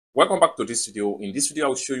Welcome back to this video. In this video, I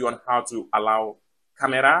will show you on how to allow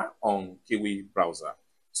camera on Kiwi Browser.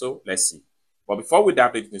 So let's see. But before we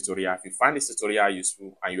dive into the tutorial, if you find this tutorial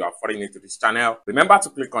useful and you are foreign into this channel, remember to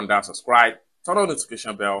click on that subscribe, turn on the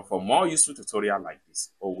notification bell for more useful tutorials like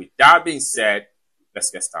this. But with that being said,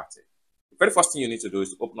 let's get started. The very first thing you need to do is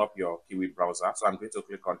to open up your Kiwi Browser. So I'm going to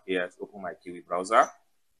click on here to open my Kiwi Browser.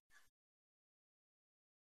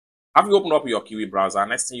 After you open up your Kiwi Browser,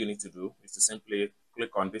 next thing you need to do is to simply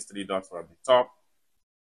click on these three dots from the top.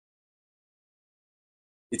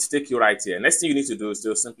 It takes you right here. Next thing you need to do is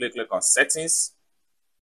to simply click on settings.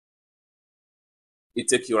 It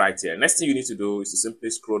takes you right here. Next thing you need to do is to simply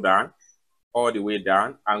scroll down all the way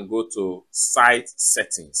down and go to site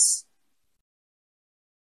settings.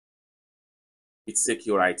 It takes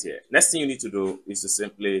you right here. Next thing you need to do is to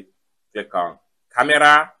simply click on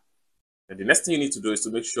camera. And the next thing you need to do is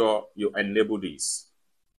to make sure you enable this.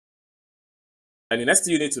 And the next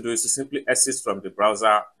thing you need to do is to simply exit from the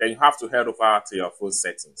browser. Then you have to head over to your phone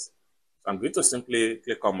settings. So I'm going to simply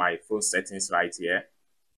click on my phone settings right here.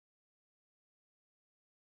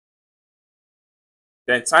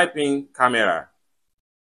 Then type in camera.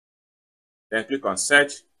 Then click on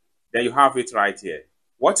search. Then you have it right here.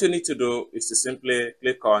 What you need to do is to simply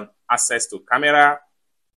click on access to camera.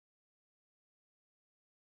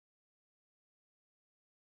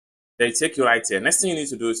 Then take you right here. Next thing you need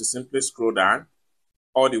to do is to simply scroll down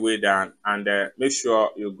all the way down and make sure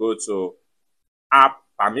you go to app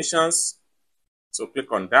permissions. So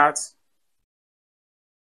click on that.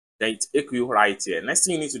 Then it takes you right here. Next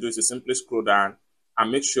thing you need to do is to simply scroll down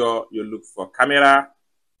and make sure you look for camera.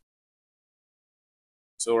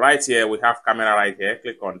 So right here we have camera right here.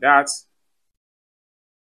 Click on that.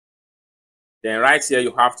 Then right here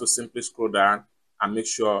you have to simply scroll down and make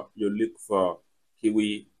sure you look for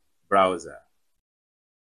Kiwi Browser.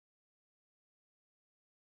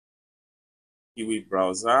 Kiwi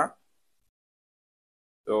Browser.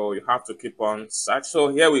 So you have to keep on search. So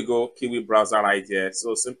here we go, Kiwi Browser right here.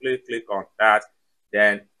 So simply click on that.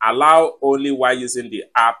 Then allow only while using the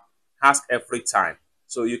app, ask every time.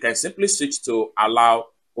 So you can simply switch to allow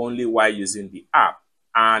only while using the app.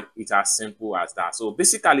 And it's as simple as that. So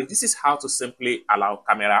basically, this is how to simply allow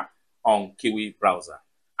camera on Kiwi Browser.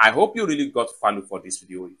 I hope you really got value for this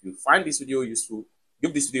video. If you find this video useful,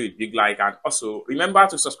 give this video a big like, and also remember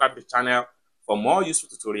to subscribe to the channel for more useful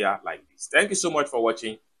tutorials like this. Thank you so much for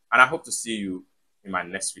watching, and I hope to see you in my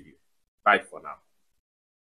next video. Bye for now.